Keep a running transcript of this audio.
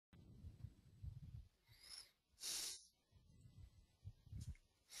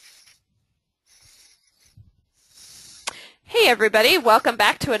Hey everybody, welcome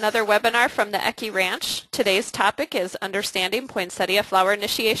back to another webinar from the Ecke Ranch. Today's topic is Understanding Poinsettia Flower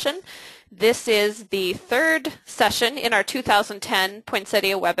Initiation. This is the third session in our 2010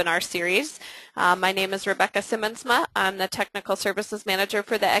 Poinsettia webinar series. My name is Rebecca Siemonsma. I'm the Technical Services Manager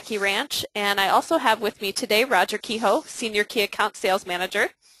for the Ecke Ranch, and I also have with me today Roger Kehoe, Senior Key Account Sales Manager.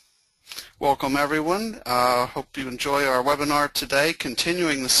 Welcome everyone. Hope you enjoy our webinar today,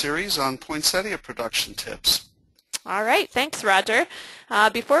 continuing the series on poinsettia production tips. All right, thanks Roger.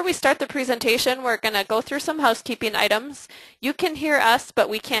 Before we start the presentation, we're going to go through some housekeeping items. You can hear us, but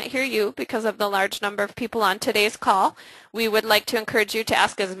we can't hear you because of the large number of people on today's call. We would like to encourage you to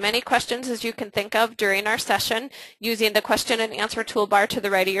ask as many questions as you can think of during our session using the question and answer toolbar to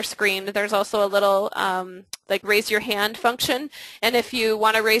the right of your screen. There's also a little like raise your hand function, and if you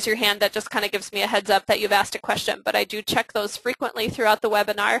want to raise your hand, that just kind of gives me a heads up that you've asked a question, but I do check those frequently throughout the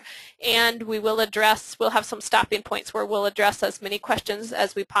webinar, and we'll have some stopping points where we'll address as many questions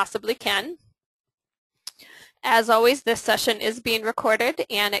as we possibly can. As always, this session is being recorded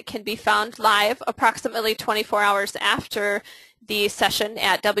and it can be found live approximately 24 hours after the session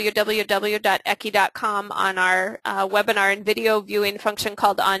at www.ecke.com on our webinar and video viewing function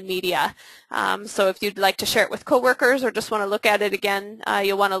called On Media. So if you'd like to share it with coworkers or just want to look at it again,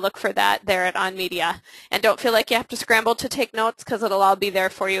 you'll want to look for that there at On Media. And don't feel like you have to scramble to take notes because it'll all be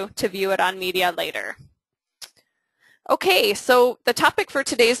there for you to view it on media later. Okay, so the topic for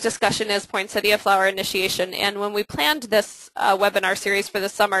today's discussion is poinsettia flower initiation, and when we planned this webinar series for the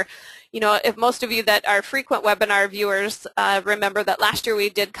summer, you know, if most of you that are frequent webinar viewers remember that last year we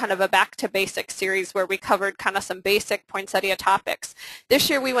did kind of a back to basics series where we covered kind of some basic poinsettia topics. This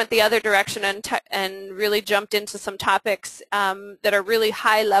year we went the other direction and really jumped into some topics that are really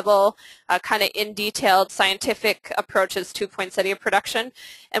high level, kind of in detailed scientific approaches to poinsettia production.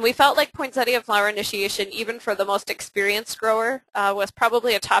 And we felt like poinsettia flower initiation, even for the most experienced grower, was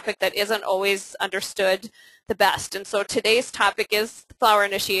probably a topic that isn't always understood the best. And so today's topic is flower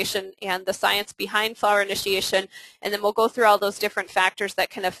initiation and the science behind flower initiation, and then we'll go through all those different factors that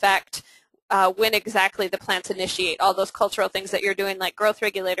can affect when exactly the plants initiate, all those cultural things that you're doing like growth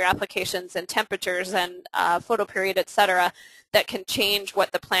regulator applications and temperatures and photoperiod, etc., that can change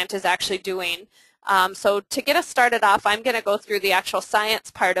what the plant is actually doing. So to get us started off, I'm going to go through the actual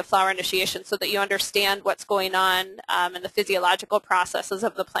science part of flower initiation so that you understand what's going on and the physiological processes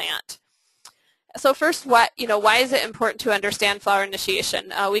of the plant. So first, why is it important to understand flower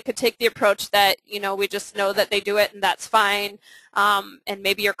initiation? We could take the approach that, we just know that they do it and that's fine, and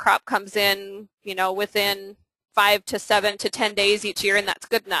maybe your crop comes in, within 5 to 7 to 10 days each year and that's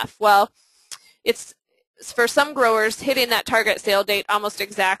good enough. Well, it's for some growers, hitting that target sale date almost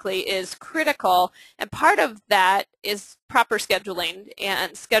exactly is critical, and part of that is proper scheduling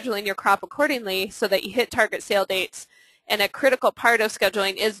and scheduling your crop accordingly so that you hit target sale dates. And a critical part of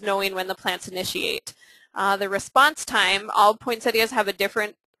scheduling is knowing when the plants initiate. The response time, all poinsettias have a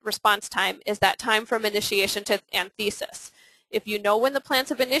different response time, is that time from initiation to anthesis. If you know when the plants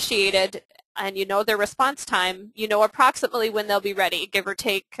have initiated and you know their response time, you know approximately when they'll be ready, give or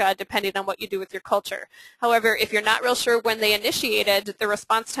take, depending on what you do with your culture. However, if you're not real sure when they initiated, the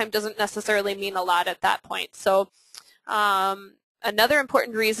response time doesn't necessarily mean a lot at that point. So another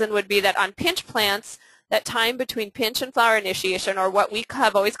important reason would be that on pinch plants, that time between pinch and flower initiation, or what we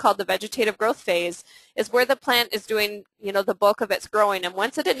have always called the vegetative growth phase, is where the plant is doing, the bulk of its growing. And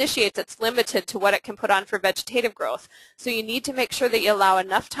once it initiates, it's limited to what it can put on for vegetative growth. So you need to make sure that you allow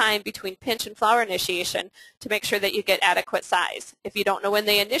enough time between pinch and flower initiation to make sure that you get adequate size. If you don't know when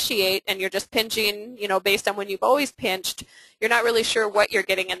they initiate and you're just pinching, based on when you've always pinched, you're not really sure what you're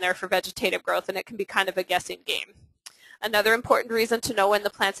getting in there for vegetative growth, and it can be kind of a guessing game. Another important reason to know when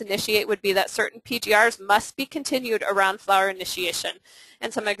the plants initiate would be that certain PGRs must be continued around flower initiation.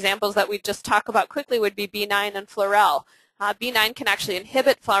 And some examples that we just talk about quickly would be B9 and Florel. B9 can actually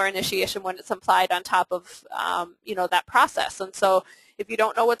inhibit flower initiation when it's applied on top of that process. And so if you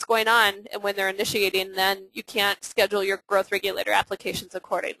don't know what's going on and when they're initiating, then you can't schedule your growth regulator applications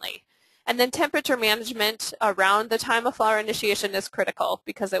accordingly. And then temperature management around the time of flower initiation is critical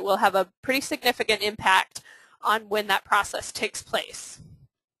because it will have a pretty significant impact on when that process takes place.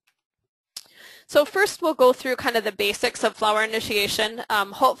 So first we'll go through kind of the basics of flower initiation.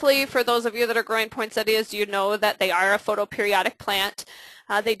 Hopefully for those of you that are growing poinsettias, you know that they are a photoperiodic plant.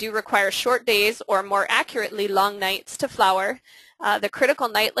 They do require short days, or more accurately long nights, to flower. The critical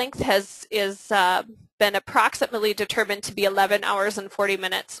night length is been approximately determined to be 11 hours and 40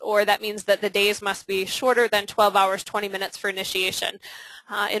 minutes, or that means that the days must be shorter than 12 hours 20 minutes for initiation.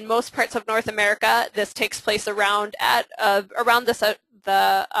 In most parts of North America, this takes place around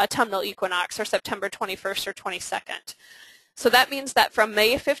the autumnal equinox, or September 21st or 22nd. So that means that from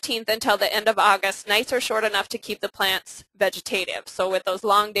May 15th until the end of August, nights are short enough to keep the plants vegetative. So with those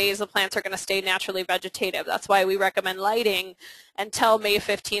long days, the plants are going to stay naturally vegetative. That's why we recommend lighting until May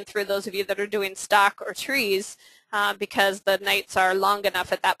 15th for those of you that are doing stock or trees, because the nights are long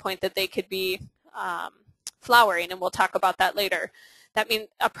enough at that point that they could be flowering, and we'll talk about that later. That means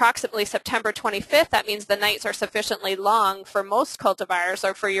approximately September 25th, that means the nights are sufficiently long for most cultivars,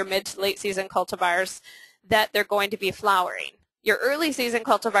 or for your mid to late season cultivars, that they're going to be flowering. Your early season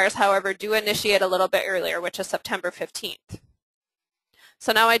cultivars, however, do initiate a little bit earlier, which is September 15th.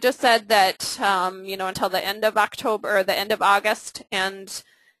 So now I just said that, until the end of October, or the end of August, and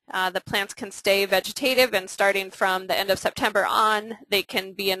the plants can stay vegetative, and starting from the end of September on, they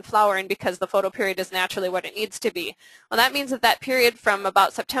can be in flowering because the photoperiod is naturally what it needs to be. Well, that means that that period from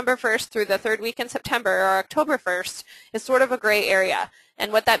about September 1st through the third week in September, or October 1st, is sort of a gray area.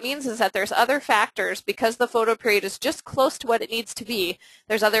 And what that means is that there's other factors, because the photoperiod is just close to what it needs to be,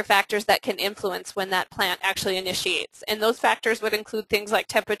 there's other factors that can influence when that plant actually initiates. And those factors would include things like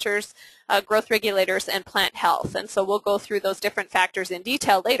temperatures, growth regulators, and plant health. And so we'll go through those different factors in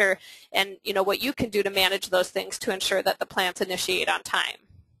detail later, and what you can do to manage those things to ensure that the plants initiate on time.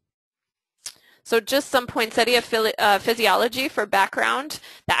 So just some poinsettia physiology for background.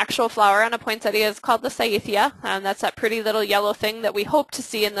 The actual flower on a poinsettia is called the cyathea, and that's that pretty little yellow thing that we hope to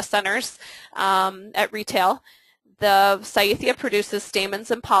see in the centers at retail. The cyathea produces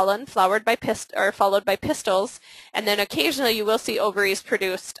stamens and pollen, followed by pistils, and then occasionally you will see ovaries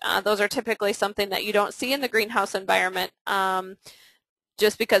produced. Those are typically something that you don't see in the greenhouse environment,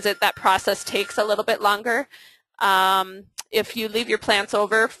 just because that process takes a little bit longer. If you leave your plants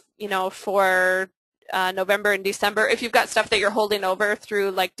over, for November and December, if you've got stuff that you're holding over through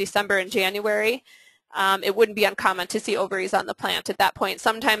like December and January, it wouldn't be uncommon to see ovaries on the plant at that point.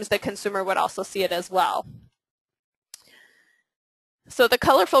 Sometimes the consumer would also see it as well. So the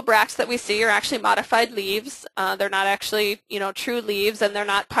colorful bracts that we see are actually modified leaves. They're not actually, true leaves, and they're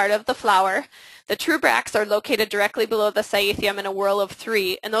not part of the flower. The true bracts are located directly below the cyatheum in a whorl of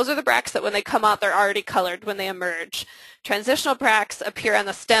 3, and those are the bracts that when they come out, they're already colored when they emerge. Transitional bracts appear on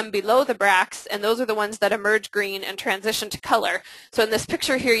the stem below the bracts, and those are the ones that emerge green and transition to color. So in this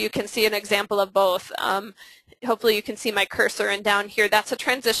picture here, you can see an example of both. Hopefully you can see my cursor, and down here, that's a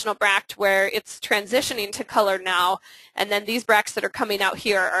transitional bract where it's transitioning to color now, and then these bracts that are coming out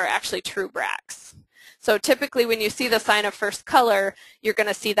here are actually true bracts. So typically when you see the sign of first color, you're going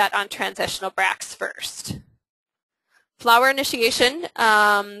to see that on transitional bracts first. Flower initiation,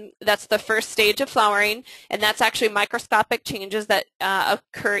 that's the first stage of flowering, and that's actually microscopic changes that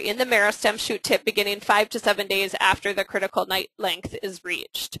occur in the merostem shoot tip beginning 5 to 7 days after the critical night length is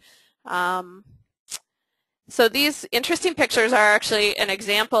reached. So these interesting pictures are actually an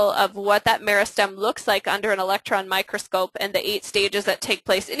example of what that merostem looks like under an electron microscope, and the 8 stages that take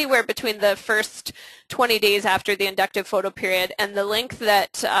place anywhere between the first 20 days after the inductive photoperiod, and the length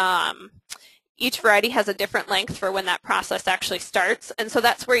that each variety has a different length for when that process actually starts. And so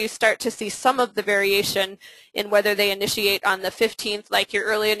that's where you start to see some of the variation in whether they initiate on the 15th like your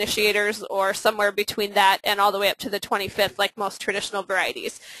early initiators, or somewhere between that and all the way up to the 25th like most traditional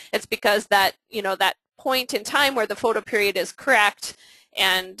varieties. It's because that, that point in time where the photoperiod is correct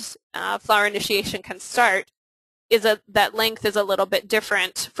and flower initiation can start, that length is a little bit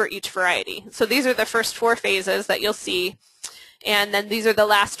different for each variety. So these are the first 4 phases that you'll see, and then these are the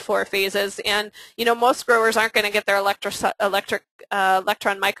last 4 phases. And most growers aren't going to get their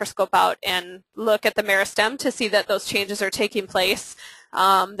electron microscope out and look at the merostem to see that those changes are taking place.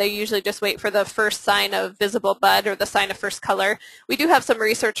 They usually just wait for the first sign of visible bud, or the sign of first color. We do have some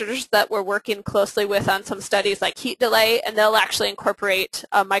researchers that we're working closely with on some studies like heat delay, and they'll actually incorporate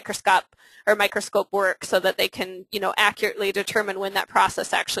a microscope work so that they can, accurately determine when that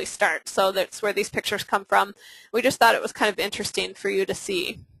process actually starts. So that's where these pictures come from. We just thought it was kind of interesting for you to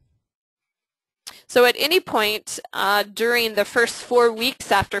see. So at any point during the first 4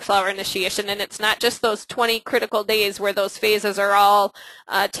 weeks after flower initiation, and it's not just those 20 critical days where those phases are all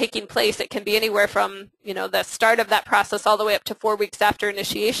taking place, it can be anywhere from the start of that process all the way up to 4 weeks after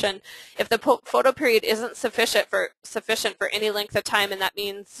initiation. If the photoperiod isn't sufficient for any length of time, and that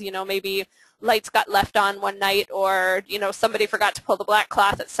means maybe lights got left on one night, or somebody forgot to pull the black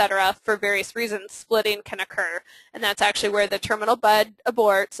cloth, etc., for various reasons, splitting can occur, and that's actually where the terminal bud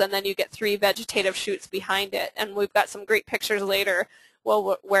aborts, and then you get 3 vegetative shoots behind it. And we've got some great pictures later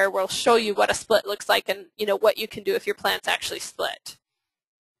where we'll show you what a split looks like, and what you can do if your plants actually split.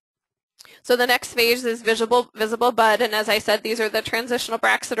 So the next phase is visible bud, and as I said, these are the transitional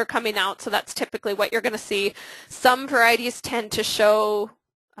bracts that are coming out, so that's typically what you're going to see. Some varieties tend to show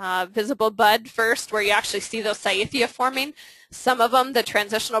visible bud first, where you actually see those cyathea forming. Some of them, the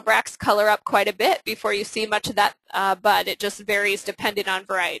transitional bracts, color up quite a bit before you see much of that bud. It just varies depending on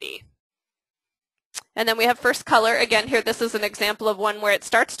variety. And then we have first color. Again, here this is an example of one where it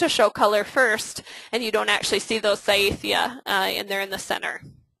starts to show color first, and you don't actually see those cyathea in there in the center.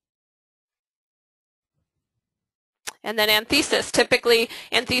 And then anthesis. Typically,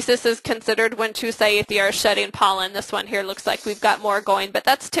 anthesis is considered when two cyathea are shedding pollen. This one here looks like we've got more going, but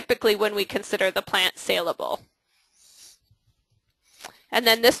that's typically when we consider the plant saleable. And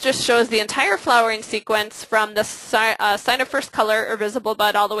then this just shows the entire flowering sequence from the sign of first color or visible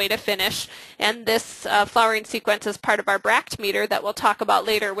bud all the way to finish. And this flowering sequence is part of our bract meter that we'll talk about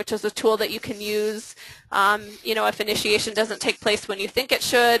later, which is a tool that you can use if initiation doesn't take place when you think it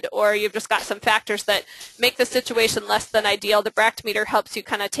should, or you've just got some factors that make the situation less than ideal. The bract meter helps you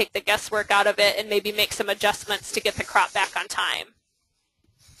kind of take the guesswork out of it and maybe make some adjustments to get the crop back on time.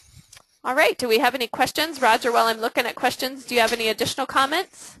 All right, do we have any questions? Roger, while I'm looking at questions, do you have any additional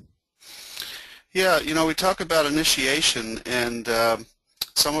comments? Yeah, we talk about initiation, and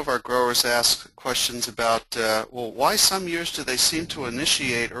some of our growers ask questions about, well, why some years do they seem to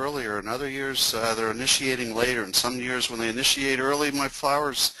initiate earlier, and other years they're initiating later, and some years when they initiate early, my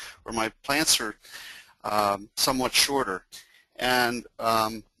flowers or my plants are somewhat shorter. And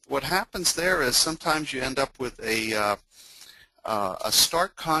what happens there is sometimes you end up with a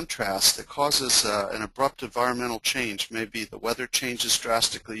stark contrast that causes an abrupt environmental change. Maybe the weather changes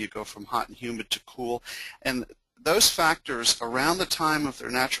drastically, you go from hot and humid to cool, and those factors around the time of their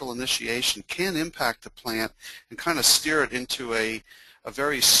natural initiation can impact the plant and kind of steer it into a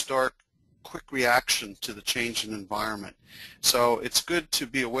very stark, quick reaction to the change in environment. So it's good to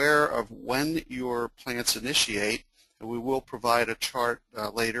be aware of when your plants initiate, and we will provide a chart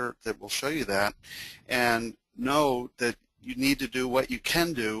later that will show you that, and know that you need to do what you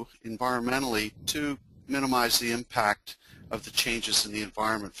can do environmentally to minimize the impact of the changes in the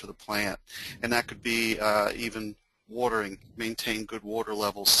environment for the plant. And that could be even watering, maintain good water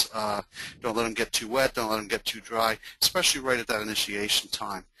levels. Don't let them get too wet, don't let them get too dry, especially right at that initiation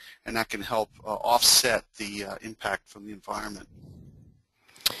time. And that can help offset the impact from the environment.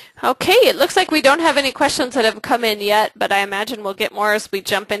 Okay, it looks like we don't have any questions that have come in yet, but I imagine we'll get more as we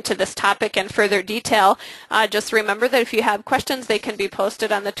jump into this topic in further detail. Just remember that if you have questions, they can be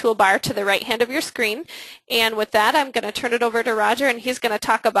posted on the toolbar to the right hand of your screen. And with that, I'm going to turn it over to Roger, and he's going to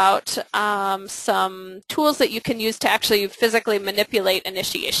talk about some tools that you can use to actually physically manipulate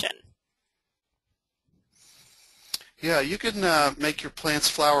initiation. Yeah, you can make your plants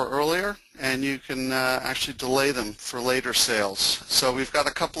flower earlier, and you can actually delay them for later sales. So we've got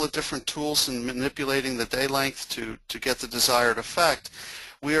a couple of different tools in manipulating the day length to get the desired effect.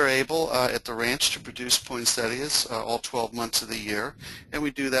 We are able at the ranch to produce poinsettias all 12 months of the year, and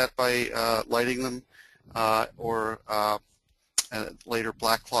we do that by lighting them or later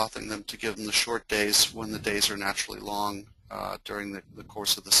black clothing them to give them the short days when the days are naturally long during the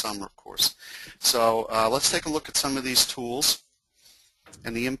course of the summer, of course. So let's take a look at some of these tools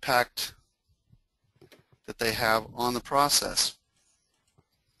and the impact that they have on the process.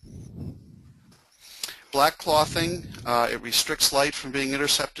 Black clothing, it restricts light from being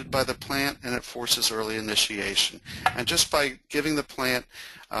intercepted by the plant, and it forces early initiation. And just by giving the plant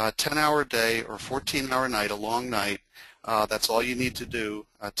a 10-hour day or 14-hour night, a long night, that's all you need to do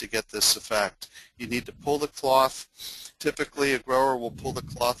to get this effect. You need to pull the cloth. Typically, a grower will pull the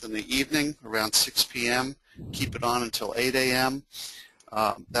cloth in the evening around 6 p.m., keep it on until 8 a.m.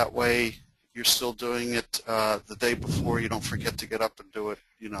 That way, you're still doing it the day before. You don't forget to get up and do it,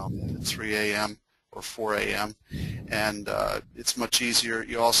 at 3 a.m. or 4 a.m. And it's much easier.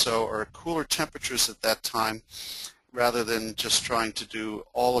 You also are at cooler temperatures at that time, rather than just trying to do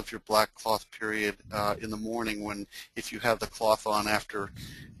all of your black cloth period in the morning, when if you have the cloth on after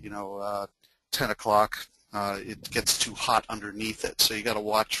 10 o'clock, it gets too hot underneath it. So you got to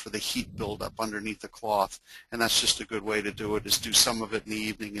watch for the heat buildup underneath the cloth, and that's just a good way to do it, is do some of it in the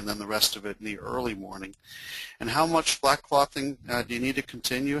evening and then the rest of it in the early morning. And how much black clothing do you need to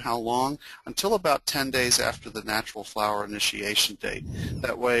continue? How long? Until about 10 days after the natural flower initiation date.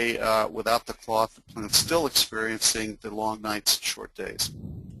 That way, without the cloth, the plant's still experiencing the long nights and short days.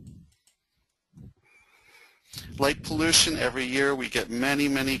 Light pollution, every year we get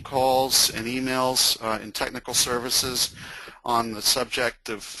many calls and emails in technical services on the subject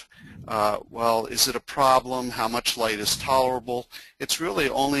of, well, is it a problem? How much light is tolerable? It's really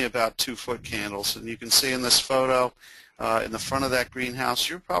only about 2-foot candles, and you can see in this photo in the front of that greenhouse,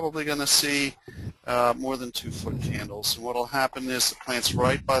 you're probably going to see more than 2-foot candles. And what will happen is the plants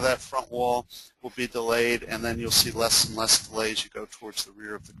right by that front wall will be delayed, and then you'll see less and less delay as you go towards the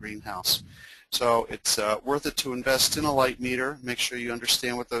rear of the greenhouse. So it's worth it to invest in a light meter. Make sure you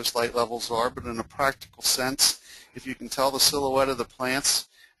understand what those light levels are, but in a practical sense, if you can tell the silhouette of the plants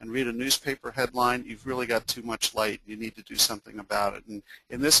and read a newspaper headline, you've really got too much light. You need to do something about it. And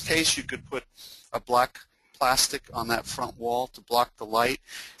in this case, you could put a black plastic on that front wall to block the light.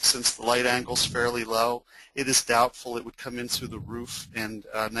 Since the light angle is fairly low, it is doubtful it would come in through the roof and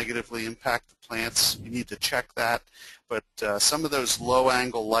negatively impact the plants. You need to check that. But some of those low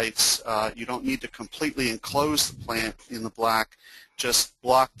angle lights, you don't need to completely enclose the plant in the black. Just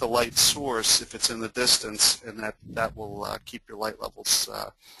block the light source if it's in the distance, and that will keep your light levels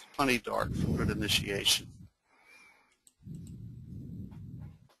plenty dark for good initiation.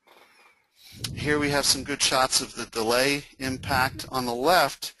 Here we have some good shots of the delay impact. On the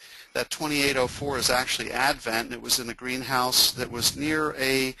left, that 2804 is actually Advent, and it was in a greenhouse that was near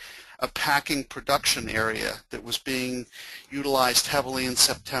a packing production area that was being utilized heavily in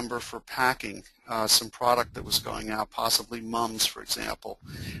September for packing some product that was going out, possibly mums, for example.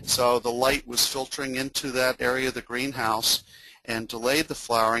 So the light was filtering into that area of the greenhouse and delayed the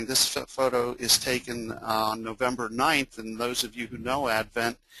flowering. This photo is taken on November 9th, and those of you who know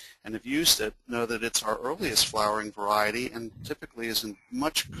Advent and have used it know that it's our earliest flowering variety and typically is in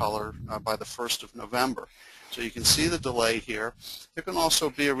much color by the 1st of November. So you can see the delay here. There can also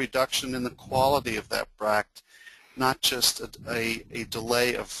be a reduction in the quality of that bract, not just a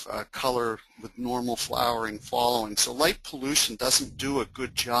delay of color with normal flowering following. So light pollution doesn't do a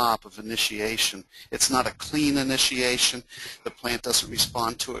good job of initiation. It's not a clean initiation. The plant doesn't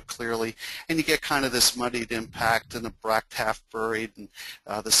respond to it clearly, and you get kind of this muddied impact and a bract half buried, and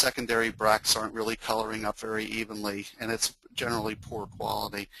the secondary bracts aren't really coloring up very evenly, and it's generally poor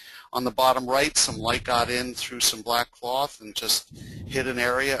quality. On the bottom right, some light got in through some black cloth and just hit an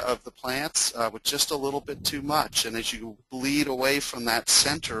area of the plants with just a little bit too much. And as you bleed away from that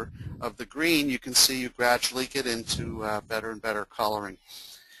center of the green, you can see you gradually get into better and better coloring.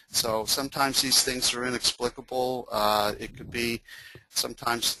 So sometimes these things are inexplicable. It could be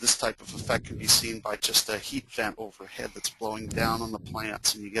sometimes this type of effect can be seen by just a heat vent overhead that's blowing down on the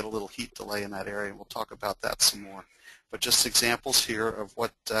plants, and you get a little heat delay in that area, and we'll talk about that some more. But just examples here of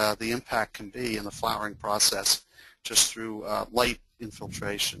what the impact can be in the flowering process just through light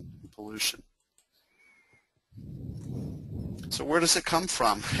infiltration and pollution. So where does it come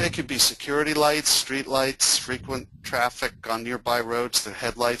from? It could be security lights, street lights, frequent traffic on nearby roads, the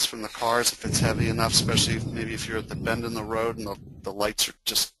headlights from the cars if it's heavy enough, especially maybe if you're at the bend in the road and the lights are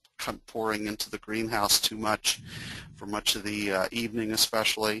just pouring into the greenhouse too much for much of the evening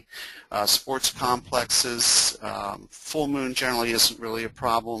especially. Sports complexes, full moon generally isn't really a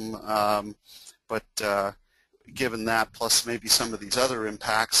problem, but given that plus maybe some of these other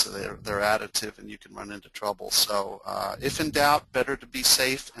impacts, they're additive and you can run into trouble. So if in doubt, better to be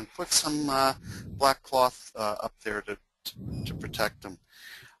safe and put some black cloth up there to protect them.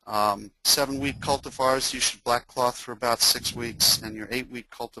 7-week cultivars, you should black cloth for about 6 weeks, and your 8-week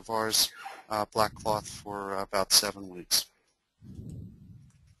cultivars, black cloth for about 7 weeks.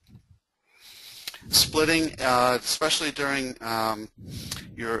 Splitting, especially during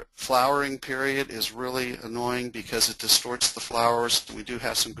your flowering period, is really annoying because it distorts the flowers. We do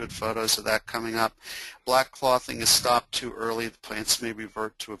have some good photos of that coming up. Black clothing is stopped too early. The plants may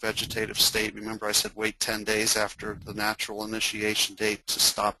revert to a vegetative state. Remember I said wait 10 days after the natural initiation date to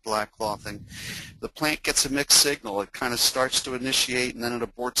stop black clothing. The plant gets a mixed signal. It kind of starts to initiate and then it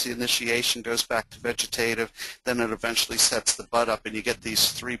aborts the initiation, goes back to vegetative, then it eventually sets the bud up, and you get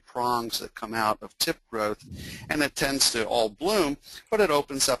these 3 prongs that come out of tip growth, and it tends to all bloom, but it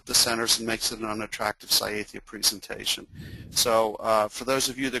opens up the centers and makes it an unattractive cyathea presentation. So for those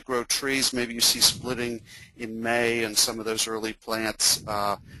of you that grow trees, maybe you see splitting in May and some of those early plants,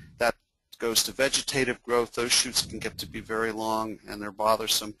 that goes to vegetative growth. Those shoots can get to be very long and they're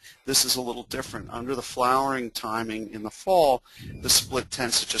bothersome. This is a little different. Under the flowering timing in the fall, the split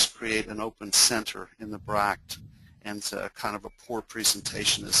tends to just create an open center in the bract, and kind of a poor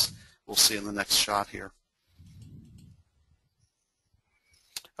presentation, as we'll see in the next shot here.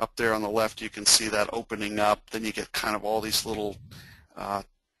 Up there on the left, you can see that opening up. Then you get kind of all these little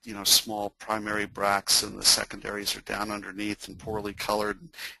small primary bracts, and the secondaries are down underneath and poorly colored.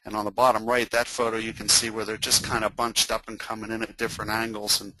 And on the bottom right, that photo, you can see where they're just kind of bunched up and coming in at different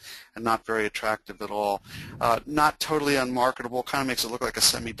angles and not very attractive at all. Not totally unmarketable, kind of makes it look like a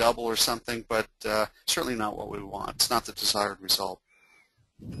semi-double or something, but certainly not what we want. It's not the desired result.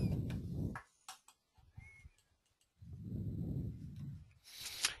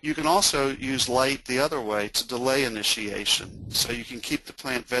 You can also use light the other way to delay initiation, so you can keep the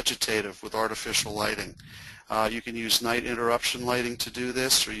plant vegetative with artificial lighting. You can use night interruption lighting to do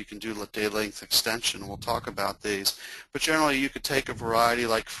this, or you can do day length extension. We'll talk about these. But generally you could take a variety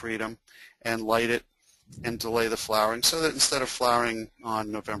like Freedom and light it and delay the flowering, so that instead of flowering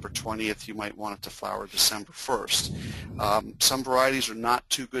on November 20th, you might want it to flower December 1st. Some varieties are not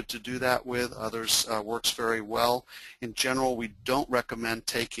too good to do that with. Others works very well. In general, we don't recommend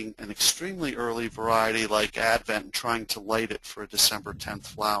taking an extremely early variety like Advent and trying to light it for a December 10th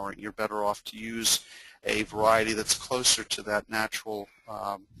flowering. You're better off to use a variety that's closer to that natural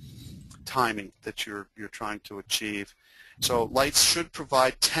timing that you're trying to achieve. So lights should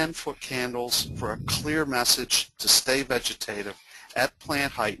provide 10-foot candles for a clear message to stay vegetative at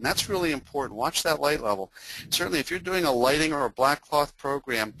plant height, and that's really important. Watch that light level. Certainly if you're doing a lighting or a black cloth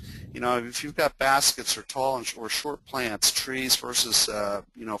program, if you've got baskets or tall or short plants, trees versus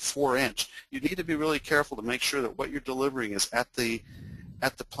 4-inch, you need to be really careful to make sure that what you're delivering is at the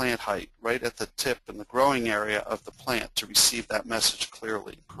plant height, right at the tip and the growing area of the plant to receive that message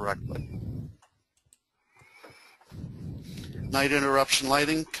clearly and correctly. Night interruption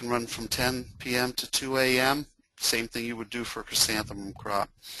lighting can run from 10 p.m. to 2 a.m. Same thing you would do for a chrysanthemum crop.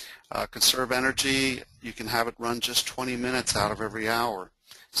 Conserve energy, you can have it run just 20 minutes out of every hour.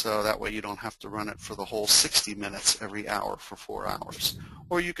 So that way you don't have to run it for the whole 60 minutes every hour for 4 hours.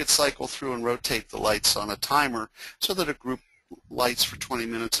 Or you could cycle through and rotate the lights on a timer so that a group lights for 20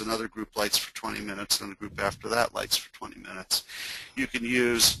 minutes, another group lights for 20 minutes, and a group after that lights for 20 minutes. You can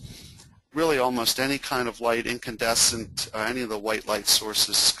use really almost any kind of light, incandescent, any of the white light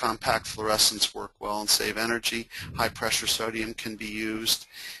sources. Compact fluorescents work well and save energy. High pressure sodium can be used,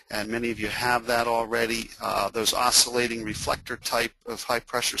 and many of you have that already. Those oscillating reflector type of high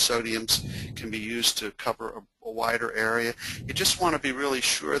pressure sodiums can be used to cover a wider area. You just want to be really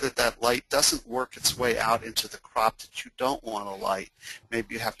sure that that light doesn't work its way out into the crop that you don't want to light.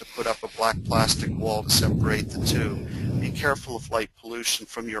 Maybe you have to put up a black plastic wall to separate the two. Be careful of light pollution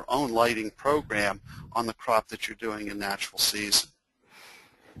from your own lighting program on the crop that you're doing in natural season.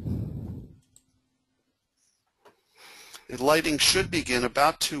 The lighting should begin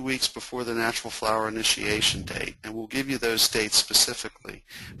about 2 weeks before the natural flower initiation date, and we'll give you those dates specifically.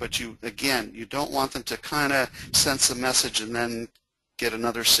 But you don't want them to kind of sense a message and then get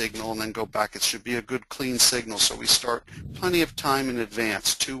another signal and then go back. It should be a good clean signal, so we start plenty of time in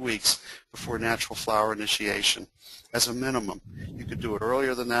advance, 2 weeks before natural flower initiation as a minimum. You could do it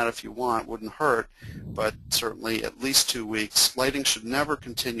earlier than that if you want, wouldn't hurt, but certainly at least 2 weeks. Lighting should never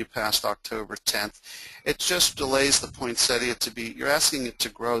continue past October 10th. It just delays the poinsettia to be, you're asking it to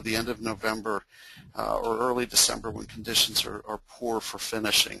grow the end of November or early December when conditions are poor for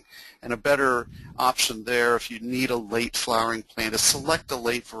finishing. And a better option there, if you need a late flowering plant, is select a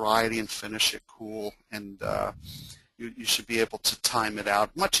late variety and finish it cool, and you should be able to time it out.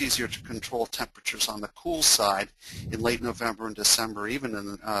 Much easier to control temperatures on the cool side in late November and December, even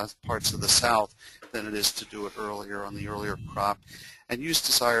in parts of the South, than it is to do it earlier on the earlier crop. And use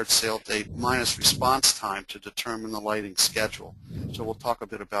desired sale date minus response time to determine the lighting schedule. So we'll talk a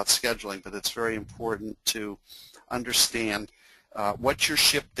bit about scheduling, but it's very important to understand what your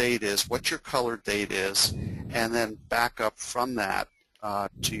ship date is, what your color date is, and then back up from that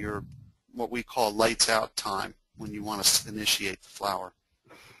to your what we call lights out time when you want to initiate the flower.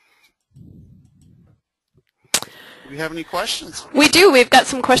 Do we have any questions? We do. We've got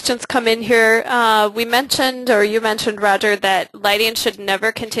some questions come in here. We mentioned, or you mentioned, Roger, that lighting should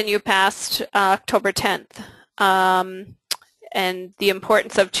never continue past October 10th, and the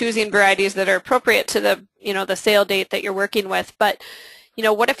importance of choosing varieties that are appropriate to the, the sale date that you're working with. But,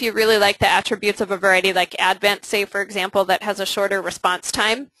 what if you really like the attributes of a variety like Advent, say, for example, that has a shorter response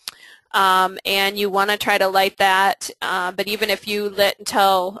time? And you want to try to light that, but even if you lit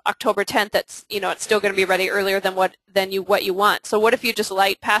until October 10th, it's still going to be ready earlier than what you want. So what if you just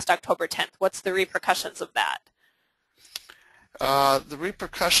light past October 10th? What's the repercussions of that? The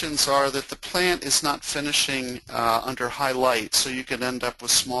repercussions are that the plant is not finishing under high light, so you can end up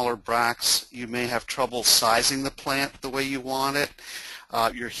with smaller bracts. You may have trouble sizing the plant the way you want it.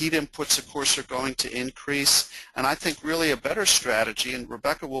 Your heat inputs, of course, are going to increase, and I think really a better strategy, and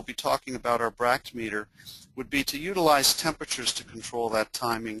Rebecca will be talking about our bract meter, would be to utilize temperatures to control that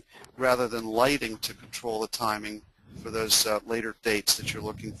timing rather than lighting to control the timing for those later dates that you're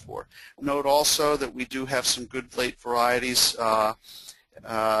looking for. Note also that we do have some good late varieties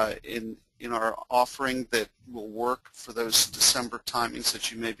in our offering that will work for those December timings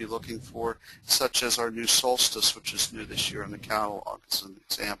that you may be looking for, such as our new solstice, which is new this year in the catalog, as an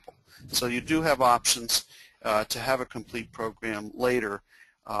example. So you do have options to have a complete program later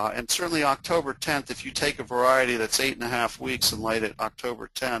And certainly October 10th, if you take a variety that's 8.5 weeks and light it October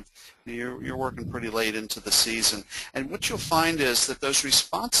 10th, you're working pretty late into the season. And what you'll find is that those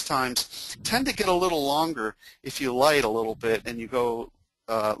response times tend to get a little longer if you light a little bit and you go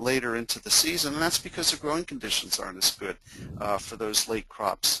later into the season, and that's because the growing conditions aren't as good for those late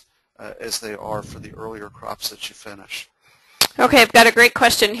crops as they are for the earlier crops that you finish. Okay, I've got a great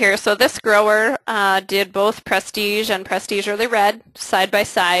question here. So this grower did both Prestige and Prestige Early Red side by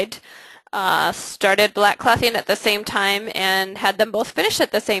side, started black clothing at the same time and had them both finish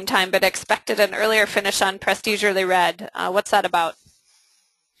at the same time, but expected an earlier finish on Prestige Early Red. What's that about?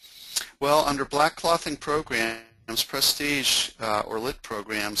 Well, under black clothing programs, Prestige or lit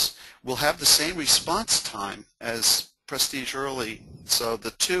programs will have the same response time as Prestige Early, so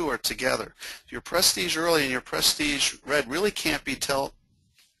the two are together. Your Prestige Early and your Prestige Red really can't be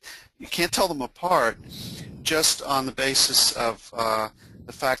you can't tell them apart just on the basis of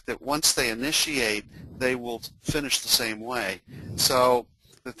the fact that once they initiate, they will finish the same way. So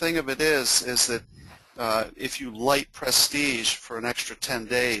the thing of it is that if you light Prestige for an extra 10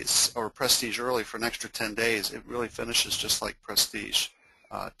 days, or Prestige Early for an extra 10 days, it really finishes just like Prestige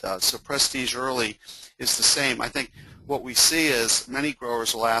does. So Prestige Early is the same. I think what we see is many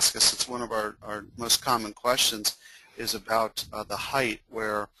growers will ask us, it's one of our most common questions, is about the height,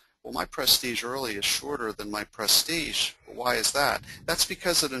 where, well, my Prestige Early is shorter than my Prestige. Well, why is that? That's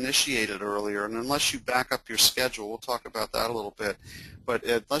because it initiated earlier, and unless you back up your schedule, we'll talk about that a little bit, but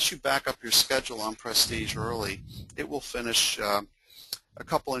unless you back up your schedule on Prestige Early, it will finish a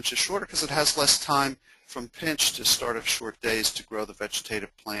couple inches shorter because it has less time from pinch to start of short days to grow the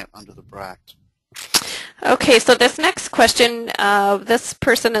vegetative plant under the bract. Okay, so this next question, this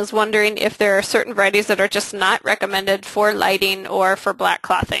person is wondering if there are certain varieties that are just not recommended for lighting or for black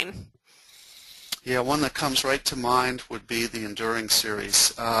clothing. Yeah, one that comes right to mind would be the Enduring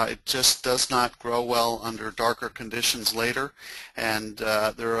series. It just does not grow well under darker conditions later, and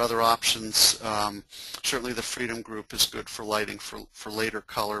there are other options. Certainly the Freedom Group is good for lighting for later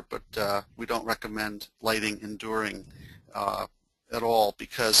color, but we don't recommend lighting Enduring at all,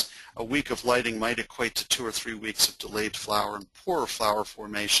 because a week of lighting might equate to 2 or 3 weeks of delayed flower and poorer flower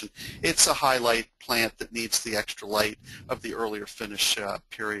formation. It's a highlight plant that needs the extra light of the earlier finish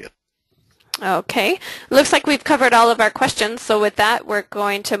period. Okay, looks like we've covered all of our questions, so with that we're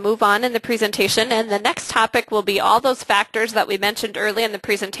going to move on in the presentation, and the next topic will be all those factors that we mentioned early in the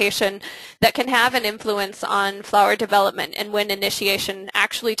presentation that can have an influence on flower development and when initiation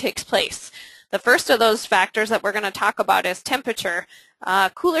actually takes place. The first of those factors that we're going to talk about is temperature.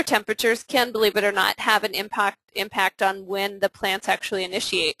 Cooler temperatures can, believe it or not, have an impact on when the plants actually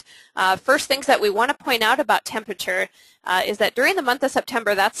initiate. First things that we want to point out about temperature is that during the month of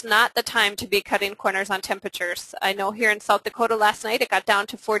September, that's not the time to be cutting corners on temperatures. I know here in South Dakota last night it got down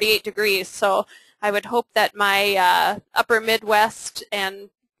to 48 degrees, so I would hope that my upper Midwest and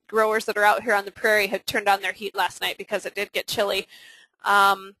growers that are out here on the prairie had turned on their heat last night because it did get chilly.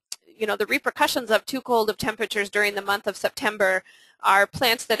 You know, the repercussions of too cold of temperatures during the month of September are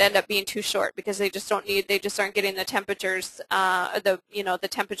plants that end up being too short because they just aren't getting the temperatures, the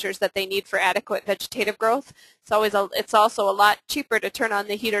temperatures that they need for adequate vegetative growth. It's also a lot cheaper to turn on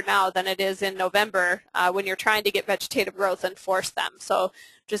the heater now than it is in November when you're trying to get vegetative growth and force them. So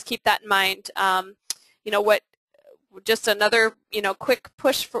just keep that in mind. Just another, quick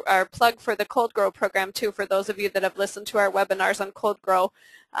push for our plug for the Cold Grow program too. For those of you that have listened to our webinars on Cold Grow,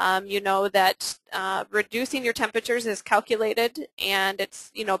 you know that reducing your temperatures is calculated, and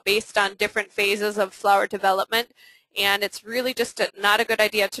it's based on different phases of flower development. And it's really just not a good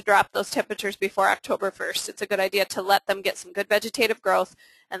idea to drop those temperatures before October 1st. It's a good idea to let them get some good vegetative growth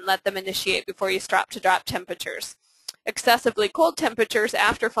and let them initiate before you stop to drop temperatures. Excessively cold temperatures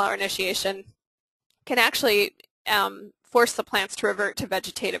after flower initiation can actually force the plants to revert to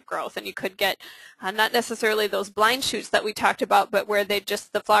vegetative growth, and you could get not necessarily those blind shoots that we talked about, but where the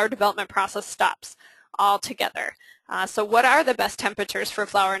flower development process stops altogether. So what are the best temperatures for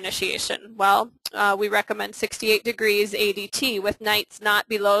flower initiation? Well, we recommend 68 degrees ADT with nights not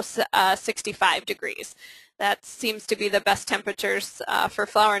below 65 degrees. That seems to be the best temperatures for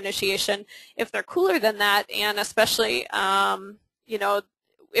flower initiation. If they're cooler than that, and especially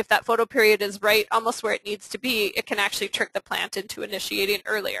if that photo period is right almost where it needs to be, it can actually trick the plant into initiating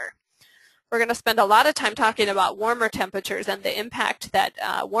earlier. We're going to spend a lot of time talking about warmer temperatures and the impact that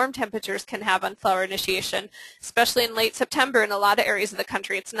warm temperatures can have on flower initiation, especially in late September in a lot of areas of the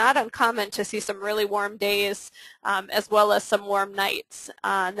country. It's not uncommon to see some really warm days as well as some warm nights.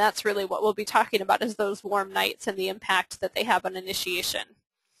 And that's really what we'll be talking about, is those warm nights and the impact that they have on initiation.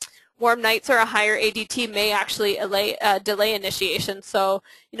 Warm nights or a higher ADT may actually delay initiation. So,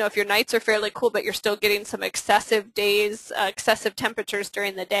 if your nights are fairly cool but you're still getting some excessive days, excessive temperatures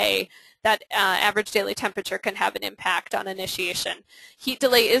during the day, that average daily temperature can have an impact on initiation. Heat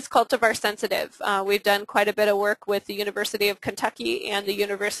delay is cultivar sensitive. We've done quite a bit of work with the University of Kentucky and the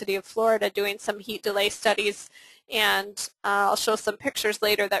University of Florida doing some heat delay studies, and I'll show some pictures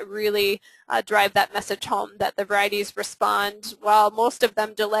later that really drive that message home, that the varieties respond. While most of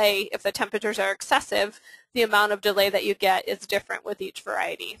them delay, if the temperatures are excessive, the amount of delay that you get is different with each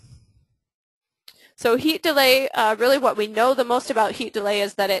variety. So heat delay, really what we know the most about heat delay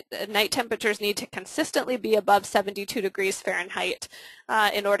is that night temperatures need to consistently be above 72 degrees Fahrenheit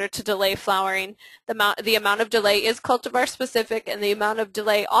in order to delay flowering. The amount of delay is cultivar specific, and the amount of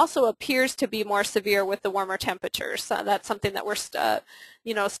delay also appears to be more severe with the warmer temperatures. That's something that we're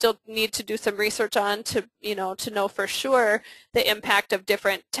still need to do some research on to know for sure the impact of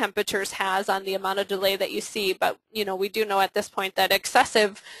different temperatures has on the amount of delay that you see. But we do know at this point that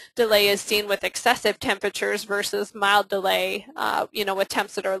excessive delay is seen with excessive temperatures versus mild delay, with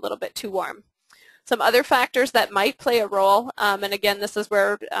temps that are a little bit too warm. Some other factors that might play a role, and again, this is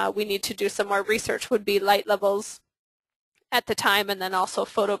where we need to do some more research, would be light levels at the time and then also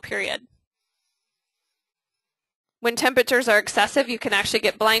photo period. When temperatures are excessive, you can actually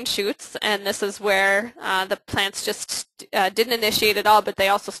get blind shoots, and this is where the plants just didn't initiate at all, but they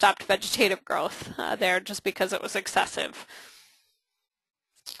also stopped vegetative growth there just because it was excessive.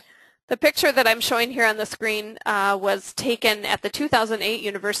 The picture that I'm showing here on the screen was taken at the 2008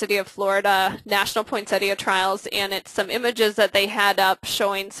 University of Florida National Poinsettia Trials, and it's some images that they had up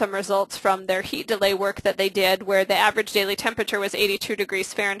showing some results from their heat delay work that they did, where the average daily temperature was 82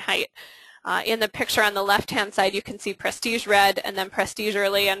 degrees Fahrenheit. In the picture on the left-hand side, you can see Prestige red, and then Prestige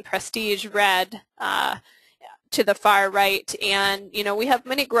early and Prestige red to the far right. And we have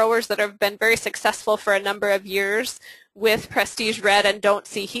many growers that have been very successful for a number of years with Prestige red and don't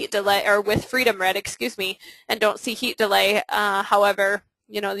see heat delay, or with Freedom red, excuse me, and don't see heat delay. However,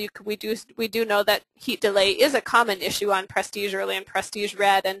 we do know that heat delay is a common issue on Prestige early and Prestige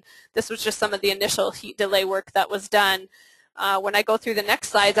red, and this was just some of the initial heat delay work that was done. When I go through the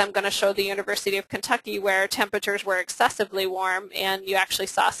next slides, I'm going to show the University of Kentucky where temperatures were excessively warm, and you actually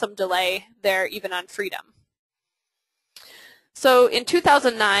saw some delay there even on Freedom. So in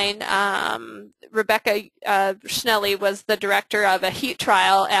 2009, Rebecca Schnelly was the director of a heat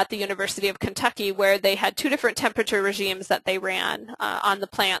trial at the University of Kentucky, where they had two different temperature regimes that they ran on the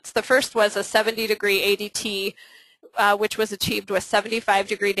plants. The first was a 70-degree ADT, which was achieved with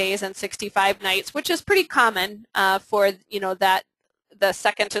 75-degree days and 65 nights, which is pretty common for the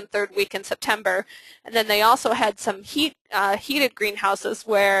second and third week in September. And then they also had some heated greenhouses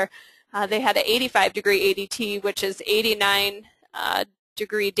where they had an 85-degree ADT, which is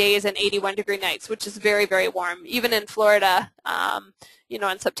 89-degree days and 81-degree nights, which is very, very warm. Even in Florida,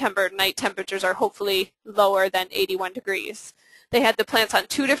 in September, night temperatures are hopefully lower than 81 degrees. They had the plants on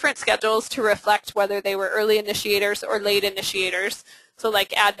two different schedules to reflect whether they were early initiators or late initiators. So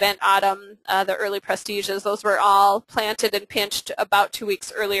like Advent, Autumn, the early Prestiges, those were all planted and pinched about 2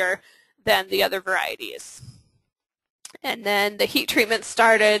 weeks earlier than the other varieties. And then the heat treatment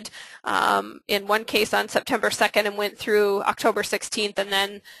started in one case on September 2nd and went through October 16th, and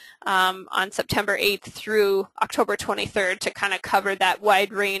then on September 8th through October 23rd to kind of cover that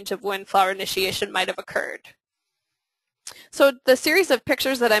wide range of when flower initiation might have occurred. So the series of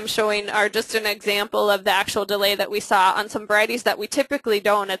pictures that I'm showing are just an example of the actual delay that we saw on some varieties that we typically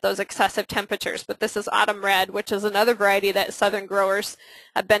don't at those excessive temperatures. But this is Autumn Red, which is another variety that southern growers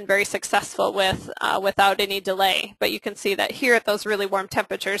have been very successful with without any delay. But you can see that here at those really warm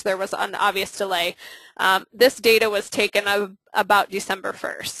temperatures there was an obvious delay. This data was taken about December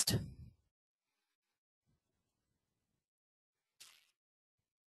 1st.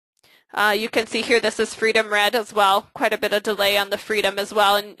 You can see here this is Freedom Red as well, quite a bit of delay on the Freedom as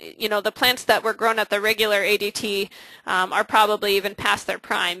well. And the plants that were grown at the regular ADT are probably even past their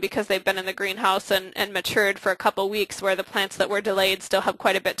prime because they've been in the greenhouse and matured for a couple weeks, where the plants that were delayed still have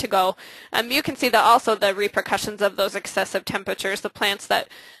quite a bit to go. You can see that also the repercussions of those excessive temperatures. The plants that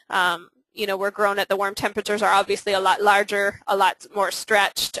were grown at the warm temperatures are obviously a lot larger, a lot more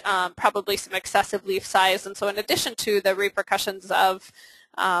stretched, probably some excessive leaf size. And so in addition to the repercussions of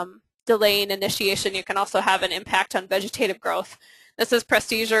delaying initiation, you can also have an impact on vegetative growth. This is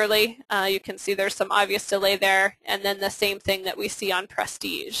Prestige early. You can see there's some obvious delay there, and then the same thing that we see on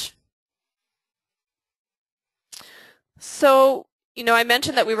Prestige. So You know, I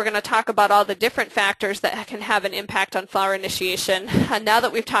mentioned that we were going to talk about all the different factors that can have an impact on flower initiation. Now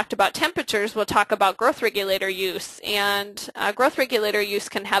that we've talked about temperatures, we'll talk about growth regulator use. And growth regulator use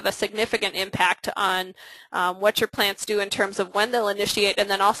can have a significant impact on what your plants do in terms of when they'll initiate, and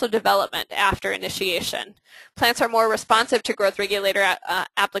then also development after initiation. Plants are more responsive to growth regulator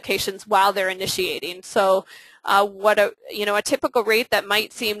applications while they're initiating. So a typical rate that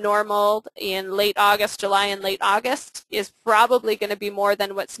might seem normal in late August, July and late August is probably going to be more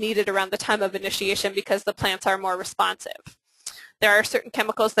than what's needed around the time of initiation because the plants are more responsive. There are certain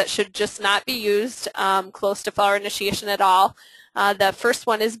chemicals that should just not be used close to flower initiation at all. The first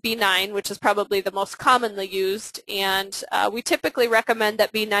one is B9, which is probably the most commonly used, and we typically recommend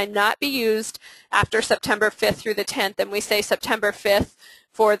that B9 not be used after September 5th through the 10th, and we say September 5th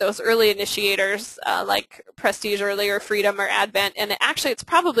for those early initiators like Prestige Early or Freedom or Advent, and actually it's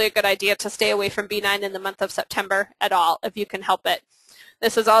probably a good idea to stay away from B9 in the month of September at all if you can help it.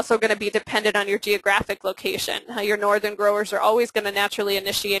 This is also going to be dependent on your geographic location. Your northern growers are always going to naturally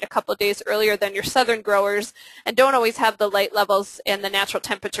initiate a couple of days earlier than your southern growers and don't always have the light levels and the natural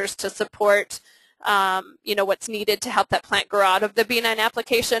temperatures to support what's needed to help that plant grow out of the B9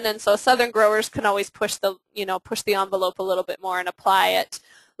 application. And so southern growers can always push the envelope a little bit more and apply it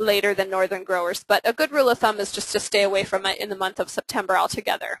later than northern growers. But a good rule of thumb is just to stay away from it in the month of September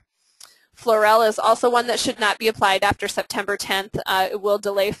altogether. Florel is also one that should not be applied after September 10th. It will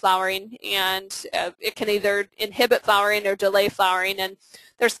delay flowering, and it can either inhibit flowering or delay flowering. And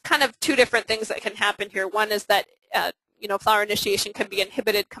there's kind of two different things that can happen here. One is that flower initiation can be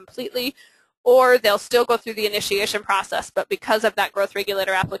inhibited completely, or they'll still go through the initiation process, but because of that growth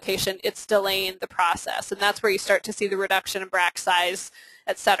regulator application, it's delaying the process. And that's where you start to see the reduction in bracts size,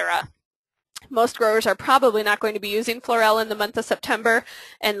 etc. Most growers are probably not going to be using Florel in the month of September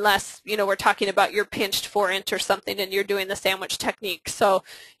unless, we're talking about your pinched 4-inch or something and you're doing the sandwich technique. So,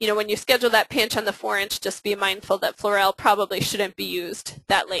 when you schedule that pinch on the 4-inch, just be mindful that Florel probably shouldn't be used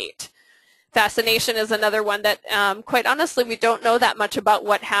that late. Fascination is another one that, quite honestly, we don't know that much about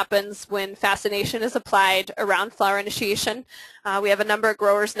what happens when fascination is applied around flower initiation. We have a number of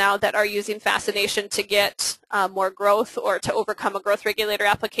growers now that are using fascination to get more growth or to overcome a growth regulator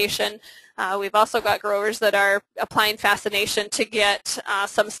application. We've also got growers that are applying fascination to get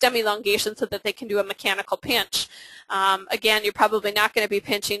some stem elongation so that they can do a mechanical pinch. Again, you're probably not going to be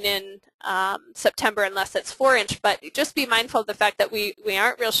pinching in September unless it's 4-inch, but just be mindful of the fact that we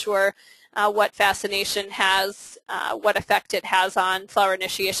aren't real sure what fascination has, what effect it has on flower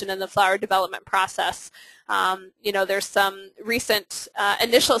initiation and the flower development process. There's some recent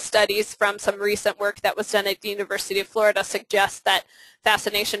initial studies from some recent work that was done at the University of Florida suggest that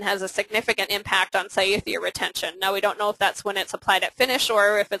fascination has a significant impact on cyathea retention. Now, we don't know if that's when it's applied at finish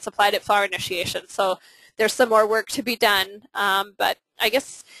or if it's applied at flower initiation, so there's some more work to be done, but I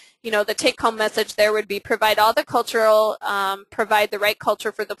guess the take-home message there would be provide all the provide the right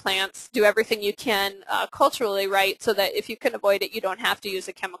culture for the plants, do everything you can culturally right so that if you can avoid it, you don't have to use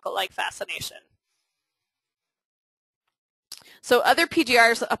a chemical like fascination. So other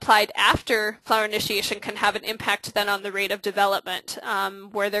PGRs applied after flower initiation can have an impact then on the rate of development,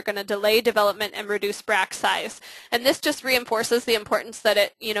 where they're going to delay development and reduce bract size. And this just reinforces the importance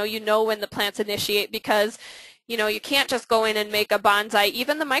that when the plants initiate, because you can't just go in and make a bonsai,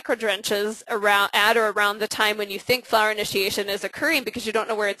 even the micro drenches at or around the time when you think flower initiation is occurring, because you don't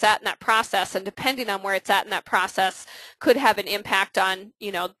know where it's at in that process, and depending on where it's at in that process could have an impact on,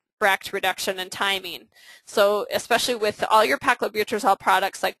 bract reduction and timing. So especially with all your paclobutrazole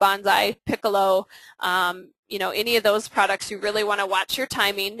products like Bonsai, Piccolo, any of those products, you really want to watch your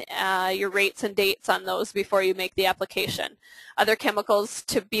timing, your rates and dates on those before you make the application. Other chemicals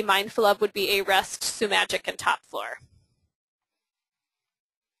to be mindful of would be A-Rest, Sumagic, and Top Floor.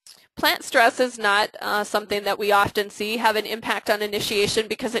 Plant stress is not something that we often see have an impact on initiation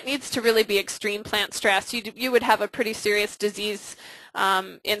because it needs to really be extreme plant stress. You would have a pretty serious disease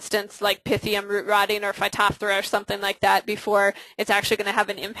instance like Pythium root rotting or Phytophthora or something like that before it's actually going to have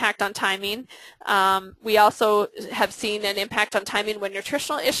an impact on timing. We also have seen an impact on timing when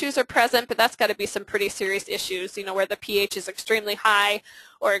nutritional issues are present, but that's got to be some pretty serious issues, where the pH is extremely high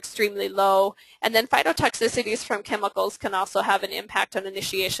or extremely low. And then phytotoxicities from chemicals can also have an impact on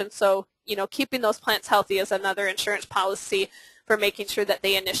initiation. So, keeping those plants healthy is another insurance policy for making sure that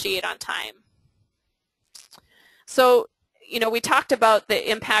they initiate on time. So, we talked about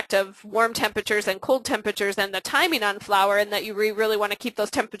the impact of warm temperatures and cold temperatures and the timing on flower, and that you really want to keep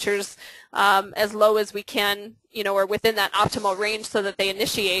those temperatures as low as we can, or within that optimal range so that they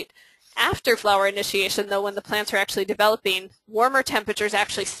initiate. After flower initiation, though, when the plants are actually developing, warmer temperatures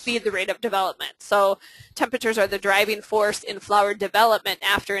actually speed the rate of development. So temperatures are the driving force in flower development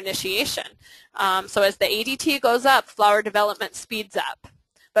after initiation. So as the ADT goes up, flower development speeds up.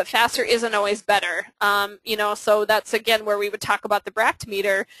 But faster isn't always better. So that's again where we would talk about the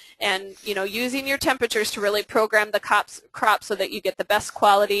bractometer and using your temperatures to really program the crop so that you get the best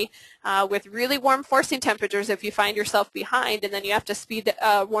quality with really warm forcing temperatures. If you find yourself behind and then you have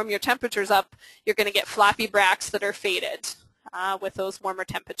to warm your temperatures up, you're going to get floppy bracts that are faded with those warmer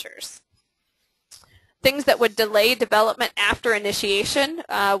temperatures. Things that would delay development after initiation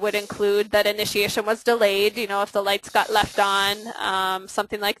would include that initiation was delayed, if the lights got left on,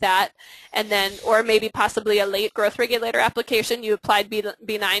 something like that, and then, or maybe possibly a late growth regulator application. You applied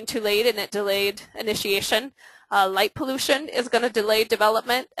B9 too late and it delayed initiation. Light pollution is going to delay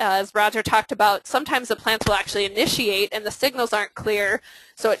development. As Roger talked about, sometimes the plants will actually initiate and the signals aren't clear,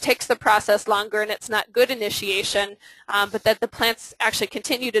 so it takes the process longer and it's not good initiation, but that the plants actually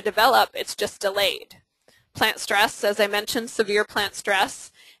continue to develop, it's just delayed. Plant stress, as I mentioned, severe plant stress,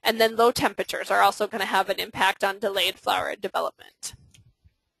 and then low temperatures are also going to have an impact on delayed flower development.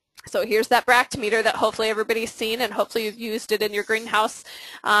 So here's that bractometer that hopefully everybody's seen, and hopefully you've used it in your greenhouse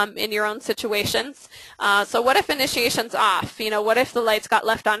in your own situations. So what if initiation's off? What if the lights got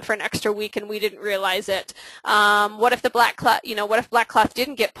left on for an extra week and we didn't realize it? What if the black cloth, what if black cloth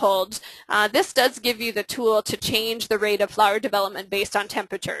didn't get pulled? This does give you the tool to change the rate of flower development based on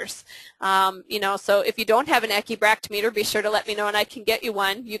temperatures. So if you don't have an Ecke bractometer, be sure to let me know and I can get you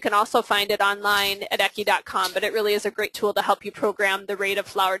one. You can also find it online at ecke.com, but it really is a great tool to help you program the rate of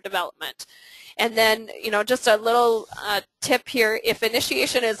flower development. And then, just a little tip here, if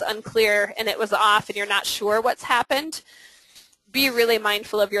initiation is unclear and it was off and you're not sure what's happened, be really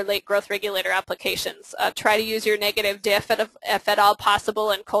mindful of your late growth regulator applications. Try to use your negative diff if at all possible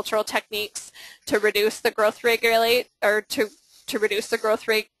and cultural techniques to reduce the growth regulate, or to reduce the growth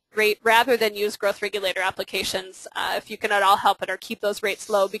rate rather than use growth regulator applications if you can at all help it, or keep those rates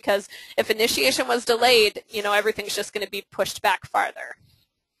low, because if initiation was delayed, everything's just going to be pushed back farther.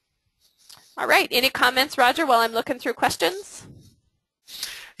 All right, any comments, Roger, while I'm looking through questions?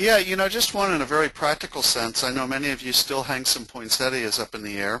 Yeah, just one in a very practical sense. I know many of you still hang some poinsettias up in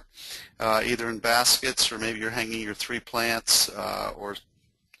the air, either in baskets, or maybe you're hanging your 3 plants, or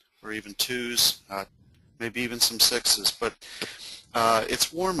even 2s, maybe even some 6s. But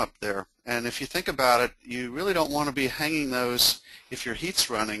it's warm up there, and if you think about it, you really don't want to be hanging those if your heat's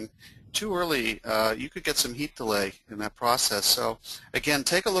running too early. You could get some heat delay in that process. So again,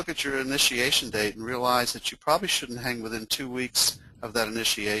 take a look at your initiation date and realize that you probably shouldn't hang within 2 weeks of that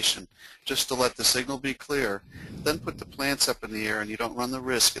initiation, just to let the signal be clear. Then put the plants up in the air and you don't run the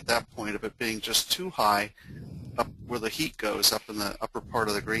risk at that point of it being just too high up where the heat goes, up in the upper part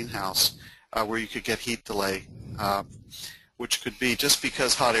of the greenhouse, where you could get heat delay, which could be just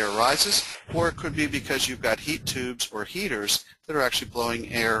because hot air rises, or it could be because you've got heat tubes or heaters that are actually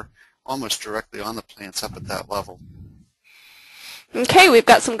blowing air almost directly on the plants up at that level. Okay, we've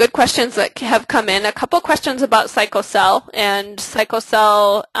got some good questions that have come in. A couple questions about Cycocel, and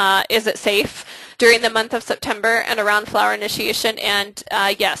Cycocel, is it safe during the month of September and around flower initiation? And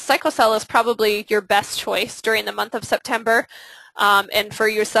yes, Cycocel is probably your best choice during the month of September. And for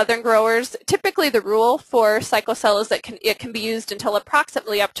your southern growers, typically the rule for Cycocel is that it can be used until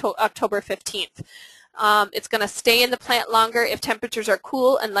approximately up to October 15th. It's going to stay in the plant longer if temperatures are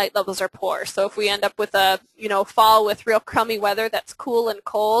cool and light levels are poor. So if we end up with a fall with real crummy weather that's cool and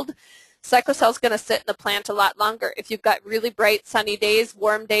cold, Cycocel is going to sit in the plant a lot longer. If you've got really bright sunny days,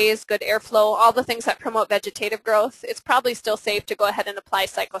 warm days, good airflow, all the things that promote vegetative growth, it's probably still safe to go ahead and apply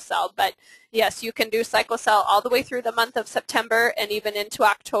Cycocel. But yes, you can do Cycocel all the way through the month of September and even into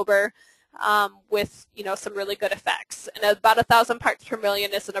October with some really good effects. And about 1,000 parts per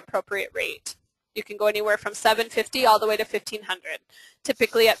million is an appropriate rate. You can go anywhere from 750 all the way to 1,500.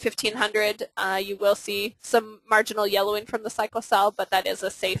 Typically at 1,500, you will see some marginal yellowing from the Cycocel, but that is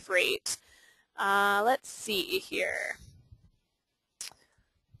a safe rate. Let's see here.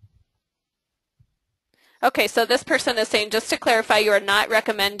 Okay, so this person is saying, just to clarify, you are not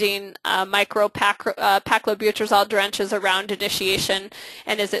recommending paclobutrazol drenches around initiation,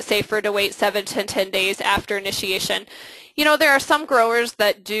 and is it safer to wait 7 to 10 days after initiation? There are some growers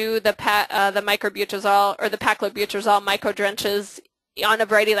that do the microbutrazol or the paclobutrazol micro drenches on a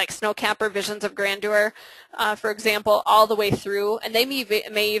variety like Snow Camper, Visions of Grandeur, for example, all the way through, and they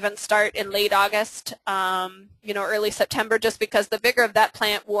may even start in late August, early September, just because the vigor of that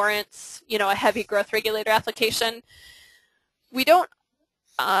plant warrants, a heavy growth regulator application. We don't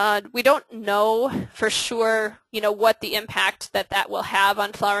We don't know for sure, what the impact that will have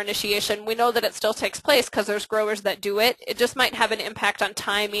on flower initiation. We know that it still takes place because there's growers that do it. It just might have an impact on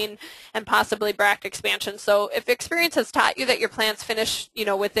timing and possibly bract expansion. So if experience has taught you that your plants finish,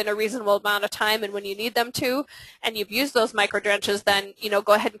 within a reasonable amount of time and when you need them to, and you've used those micro drenches, then,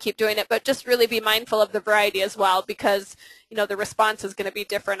 go ahead and keep doing it. But just really be mindful of the variety as well, because, the response is going to be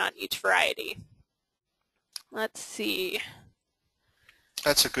different on each variety. Let's see.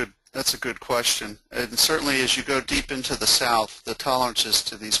 That's a good question. And certainly as you go deep into the south, the tolerances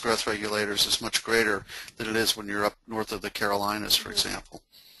to these growth regulators is much greater than it is when you're up north of the Carolinas, for example.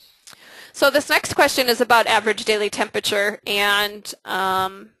 So this next question is about average daily temperature, and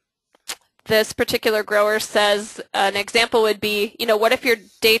this particular grower says an example would be, what if your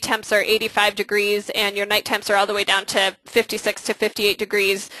day temps are 85 degrees and your night temps are all the way down to 56 to 58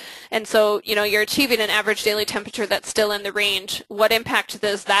 degrees, and so, you're achieving an average daily temperature that's still in the range. What impact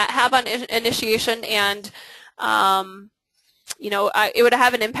does that have on initiation? And, it would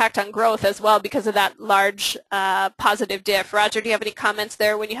have an impact on growth as well because of that large positive diff. Roger, do you have any comments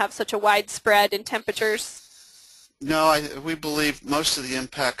there when you have such a wide spread in temperatures? No, we believe most of the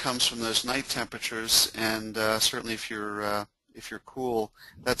impact comes from those night temperatures, and certainly if you're cool,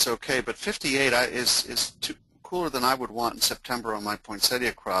 that's okay. But 58 is cooler than I would want in September on my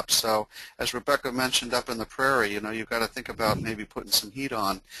poinsettia crops. So, as Rebecca mentioned, up in the prairie, you've got to think about maybe putting some heat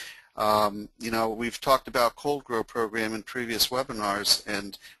on. We've talked about cold grow program in previous webinars,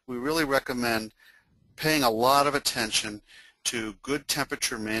 and we really recommend paying a lot of attention to good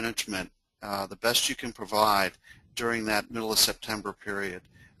temperature management, the best you can provide during that middle of September period.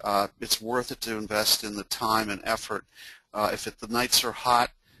 It's worth it to invest in the time and effort. If the nights are hot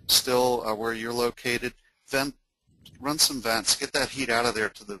still where you're located, run some vents, get that heat out of there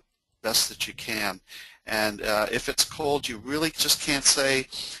to the best that you can. And if it's cold, you really just can't say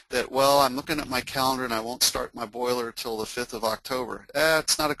that, well, I'm looking at my calendar and I won't start my boiler until the 5th of October.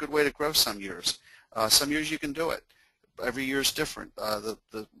 It's not a good way to grow some years. Some years you can do it. Every year is different.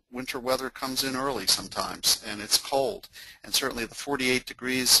 The winter weather comes in early sometimes, and it's cold. And certainly the 48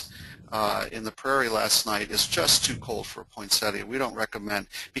 degrees in the prairie last night is just too cold for a poinsettia. We don't recommend,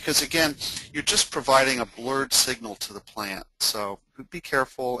 because again, you're just providing a blurred signal to the plant. So be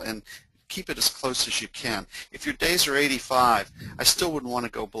careful and keep it as close as you can. If your days are 85, I still wouldn't want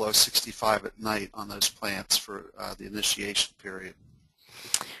to go below 65 at night on those plants for the initiation period.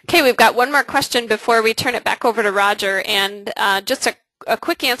 Okay, we've got one more question before we turn it back over to Roger, and just a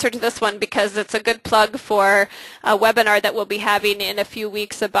quick answer to this one because it's a good plug for a webinar that we'll be having in a few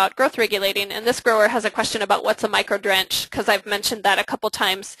weeks about growth regulating. And this grower has a question about what's a micro drench, because I've mentioned that a couple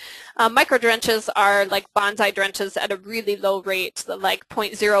times. Micro drenches are like bonsai drenches at a really low rate, like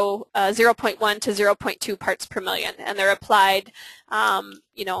 0.1 to 0.2 parts per million, and they're applied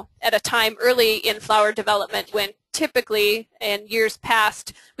at a time early in flower development when typically in years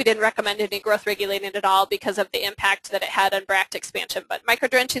past we didn't recommend any growth regulating at all because of the impact that it had on bract expansion. But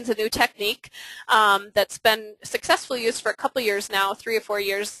microdrenching is a new technique that's been successfully used for a couple years now, 3 or 4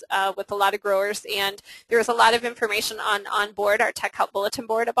 years with a lot of growers, and there is a lot of information on board, our Tech Help Bulletin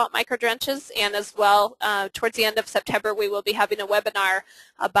board, about microdrenches, and as well towards the end of September we will be having a webinar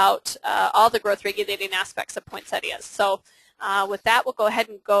about all the growth regulating aspects of poinsettias. So with that, we'll go ahead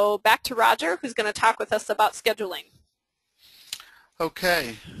and go back to Roger, who's going to talk with us about scheduling.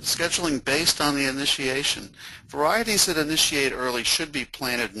 Okay, scheduling based on the initiation. Varieties that initiate early should be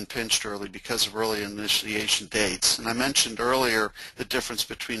planted and pinched early because of early initiation dates. And I mentioned earlier the difference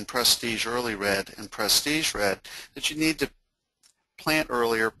between Prestige Early Red and Prestige Red, that you need to plant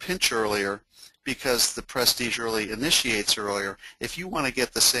earlier, pinch earlier, because the Prestige Early initiates earlier if you want to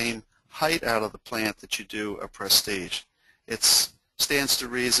get the same height out of the plant that you do a Prestige. It stands to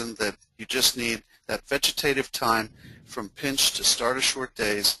reason that you just need that vegetative time from pinch to start of short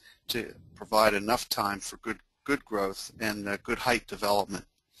days to provide enough time for good growth and good height development,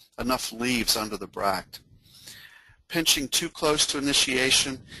 enough leaves under the bract. Pinching too close to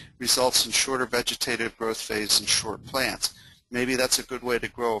initiation results in shorter vegetative growth phase and short plants. Maybe that's a good way to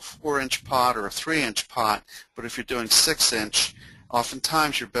grow a 4-inch pot or a 3-inch pot, but if you're doing 6-inch,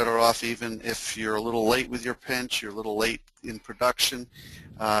 oftentimes you're better off, even if you're a little late with your pinch, you're a little late in production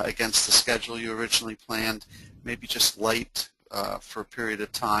against the schedule you originally planned, maybe just late for a period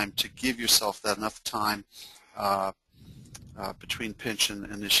of time to give yourself that enough time between pinch and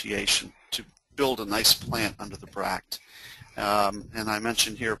initiation to build a nice plant under the bract. And I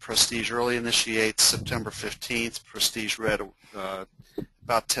mentioned here Prestige Early initiates September 15th, Prestige Red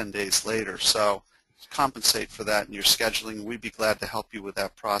about 10 days later. So compensate for that in your scheduling. We'd be glad to help you with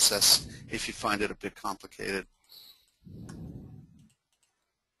that process if you find it a bit complicated.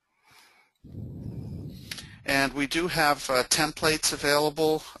 And we do have templates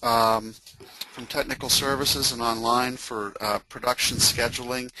available from technical services and online for production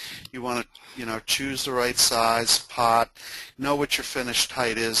scheduling. You want to, choose the right size pot, know what your finished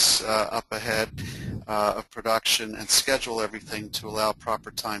height is up ahead of production, and schedule everything to allow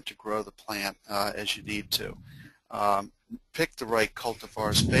proper time to grow the plant as you need to. Pick the right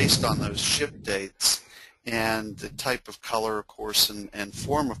cultivars based on those ship dates and the type of color, of course, and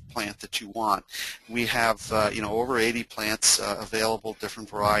form of plant that you want. We have, over 80 plants available, different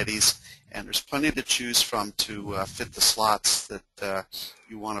varieties, and there's plenty to choose from to fit the slots that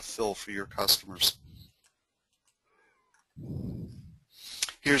you want to fill for your customers.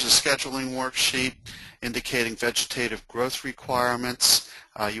 Here's a scheduling worksheet indicating vegetative growth requirements.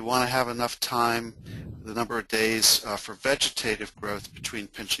 You want to have enough time, the number of days for vegetative growth between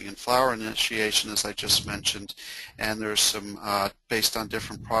pinching and flower initiation, as I just mentioned, and there's some based on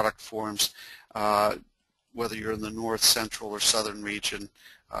different product forms, whether you're in the north, central, or southern region,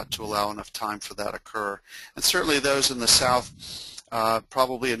 to allow enough time for that to occur. And certainly those in the south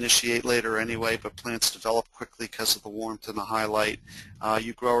probably initiate later anyway, but plants develop quickly because of the warmth and the high light.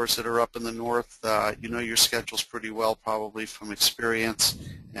 You growers that are up in the north, you know your schedules pretty well probably from experience,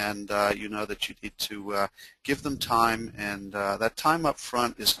 and you know that you need to give them time, and that time up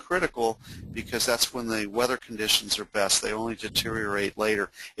front is critical because that's when the weather conditions are best. They only deteriorate later.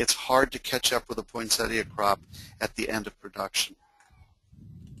 It's hard to catch up with a poinsettia crop at the end of production.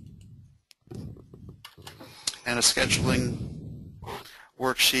 And a scheduling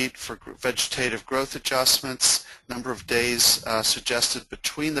worksheet for vegetative growth adjustments, number of days suggested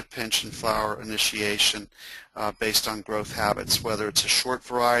between the pinch and flower initiation based on growth habits, whether it's a short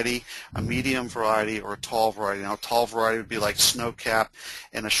variety, a medium variety, or a tall variety. Now, a tall variety would be like Snowcap,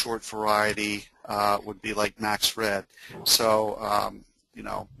 and a short variety would be like Max Red. So,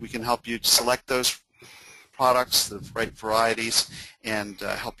 we can help you select those products, the right varieties, and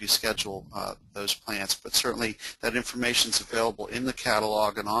help you schedule those plants. But certainly that information is available in the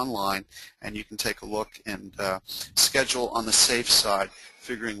catalog and online, and you can take a look and schedule on the safe side,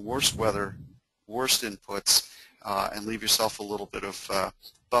 figuring worst weather, worst inputs, and leave yourself a little bit of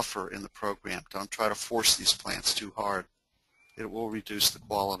buffer in the program. Don't try to force these plants too hard. It will reduce the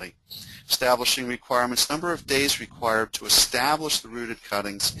quality. Establishing requirements, number of days required to establish the rooted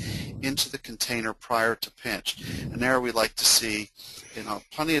cuttings into the container prior to pinch. And there we like to see,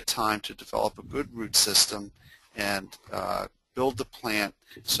 plenty of time to develop a good root system and build the plant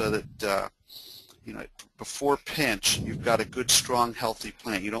so that before pinch you've got a good, strong, healthy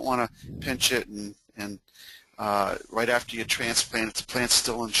plant. You don't want to pinch it and right after you transplant it, the plant's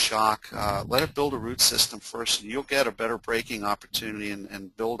still in shock. Let it build a root system first, and you'll get a better breaking opportunity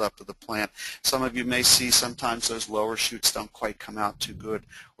and build up of the plant. Some of you may see sometimes those lower shoots don't quite come out too good,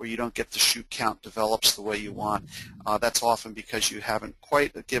 or you don't get the shoot count develops the way you want. That's often because you haven't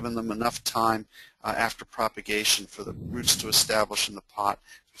quite given them enough time after propagation for the roots to establish in the pot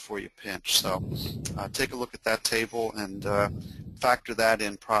before you pinch. So take a look at that table and factor that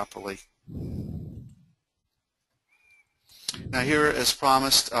in properly. Now here, as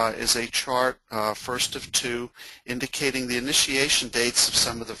promised, is a chart, first of two, indicating the initiation dates of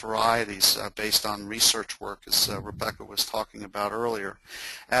some of the varieties based on research work, as Rebecca was talking about earlier.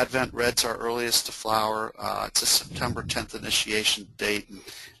 Advent Red's our earliest to flower. It's a September 10th initiation date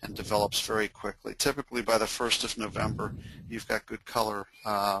and develops very quickly. Typically by the 1st of November, you've got good color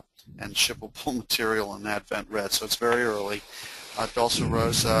and shippable material in Advent Red, so it's very early. Dulce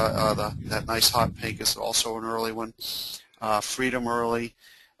Rosa, that nice hot pink, is also an early one. Freedom early,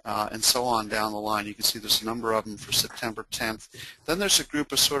 and so on down the line. You can see there's a number of them for September 10th. Then there's a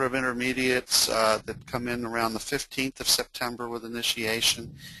group of sort of intermediates that come in around the 15th of September with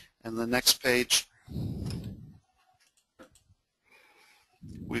initiation. And the next page,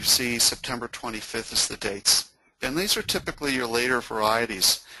 we see September 25th as the dates. And these are typically your later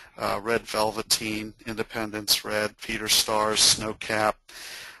varieties. Red Velveteen, Independence Red, Peter Stars, Snowcap,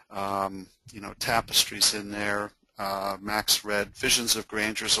 Tapestry's in there. Max Red. Visions of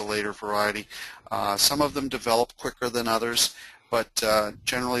Grandeur is a later variety. Some of them develop quicker than others, but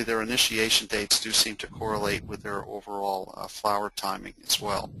generally their initiation dates do seem to correlate with their overall flower timing as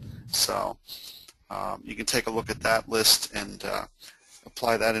well. So you can take a look at that list and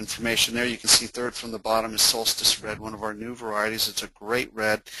apply that information there. You can see third from the bottom is Solstice Red, one of our new varieties. It's a great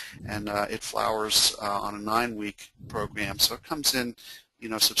red, and it flowers on a 9-week program, so it comes in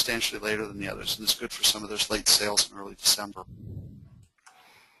substantially later than the others, and it's good for some of those late sales in early December.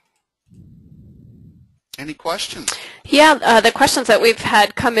 Any questions? Yeah, the questions that we've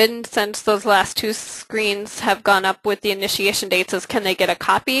had come in since those last two screens have gone up with the initiation dates is, can they get a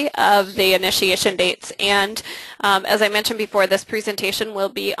copy of the initiation dates? And as I mentioned before, this presentation will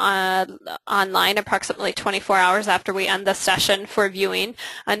be online approximately 24 hours after we end the session for viewing.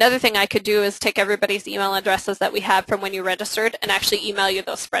 Another thing I could do is take everybody's email addresses that we have from when you registered and actually email you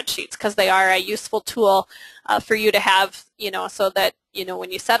those spreadsheets, because they are a useful tool for you to have, so that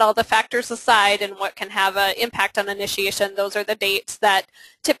when you set all the factors aside and what can have an impact on initiation, those are the dates that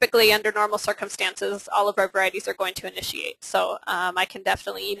typically under normal circumstances all of our varieties are going to initiate. So I can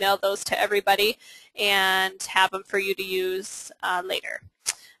definitely email those to everybody and have them for you to use later.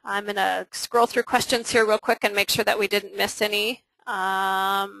 I'm going to scroll through questions here real quick and make sure that we didn't miss any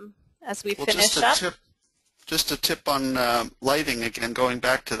as we finish up. Just a tip on lighting, again, going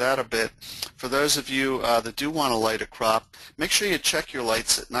back to that a bit. For those of you that do want to light a crop, make sure you check your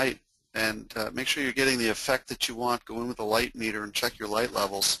lights at night and make sure you're getting the effect that you want. Go in with a light meter and check your light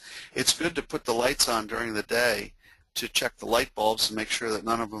levels. It's good to put the lights on during the day to check the light bulbs and make sure that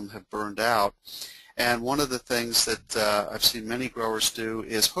none of them have burned out. And one of the things that I've seen many growers do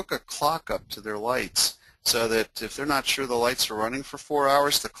is hook a clock up to their lights so that if they're not sure the lights are running for 4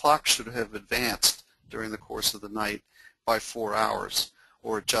 hours, the clock should have advanced during the course of the night by 4 hours,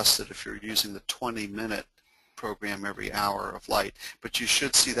 or adjusted if you're using the 20-minute program every hour of light. But you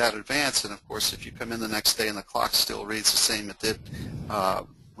should see that advance, and of course if you come in the next day and the clock still reads the same it did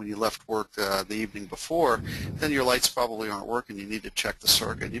when you left work the evening before, then your lights probably aren't working. You need to check the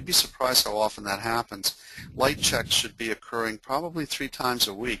circuit. You'd be surprised how often that happens. Light checks should be occurring probably 3 times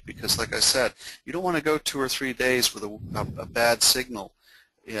a week, because like I said, you don't want to go 2 or 3 days with a bad signal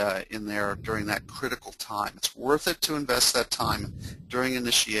in there during that critical time. It's worth it to invest that time during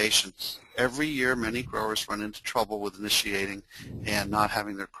initiation. Every year many growers run into trouble with initiating and not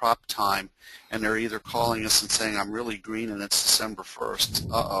having their crop time, and they're either calling us and saying, I'm really green and it's December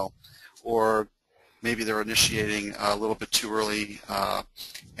 1st, or maybe they're initiating a little bit too early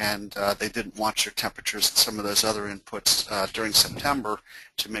and they didn't watch your temperatures and some of those other inputs during September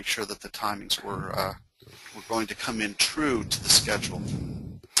to make sure that the timings were going to come in true to the schedule.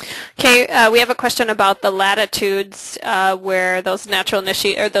 Okay, we have a question about the latitudes where those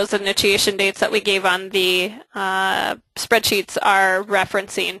those initiation dates that we gave on the spreadsheets are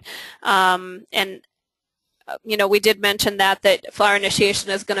referencing, and we did mention that flower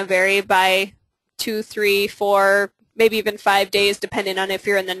initiation is going to vary by 2, 3, 4, maybe even 5 days, depending on if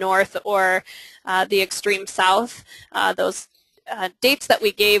you're in the north or the extreme south. Those dates that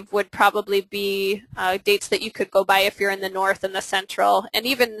we gave would probably be dates that you could go by if you're in the north and the central, and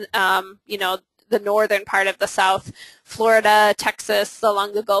even the northern part of the south, Florida, Texas,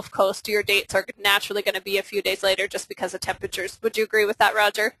 along the Gulf Coast. Your dates are naturally going to be a few days later just because of temperatures. Would you agree with that,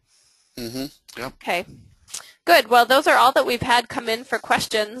 Roger? Mm-hmm. Yep. Okay. Good. Well, those are all that we've had come in for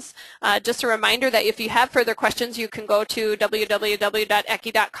questions. Just a reminder that if you have further questions, you can go to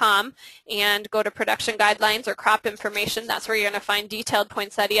www.ecke.com and go to production guidelines or crop information. That's where you're going to find detailed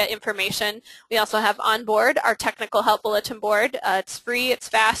poinsettia information. We also have on board our technical help bulletin board. It's free, it's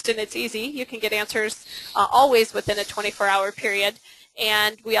fast, and it's easy. You can get answers always within a 24-hour period.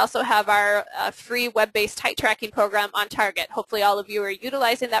 And we also have our free web-based height tracking program on target. Hopefully all of you are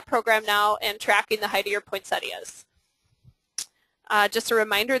utilizing that program now and tracking the height of your poinsettias. Just a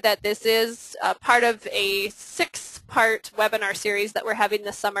reminder that this is part of a 6-part webinar series that we're having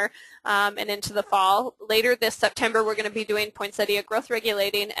this summer and into the fall. Later this September we're going to be doing poinsettia growth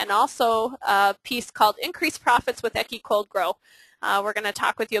regulating and also a piece called Increased Profits with Ecke Cold Grow. We're going to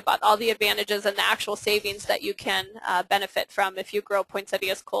talk with you about all the advantages and the actual savings that you can benefit from if you grow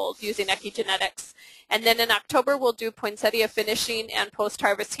poinsettias cold using Ecke genetics. And then in October we'll do poinsettia finishing and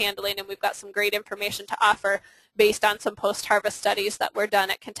post-harvest handling, and we've got some great information to offer based on some post-harvest studies that were done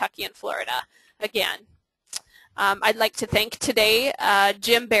at Kentucky and Florida. Again, I'd like to thank today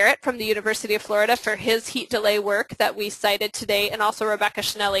Jim Barrett from the University of Florida for his heat delay work that we cited today, and also Rebecca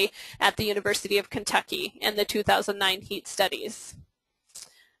Siemonsma at the University of Kentucky and the 2009 heat studies.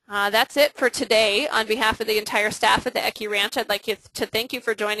 That's it for today. On behalf of the entire staff at the Ecke Ranch, I'd like to thank you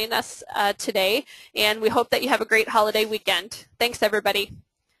for joining us today, and we hope that you have a great holiday weekend. Thanks, everybody.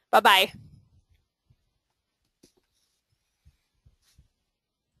 Bye-bye.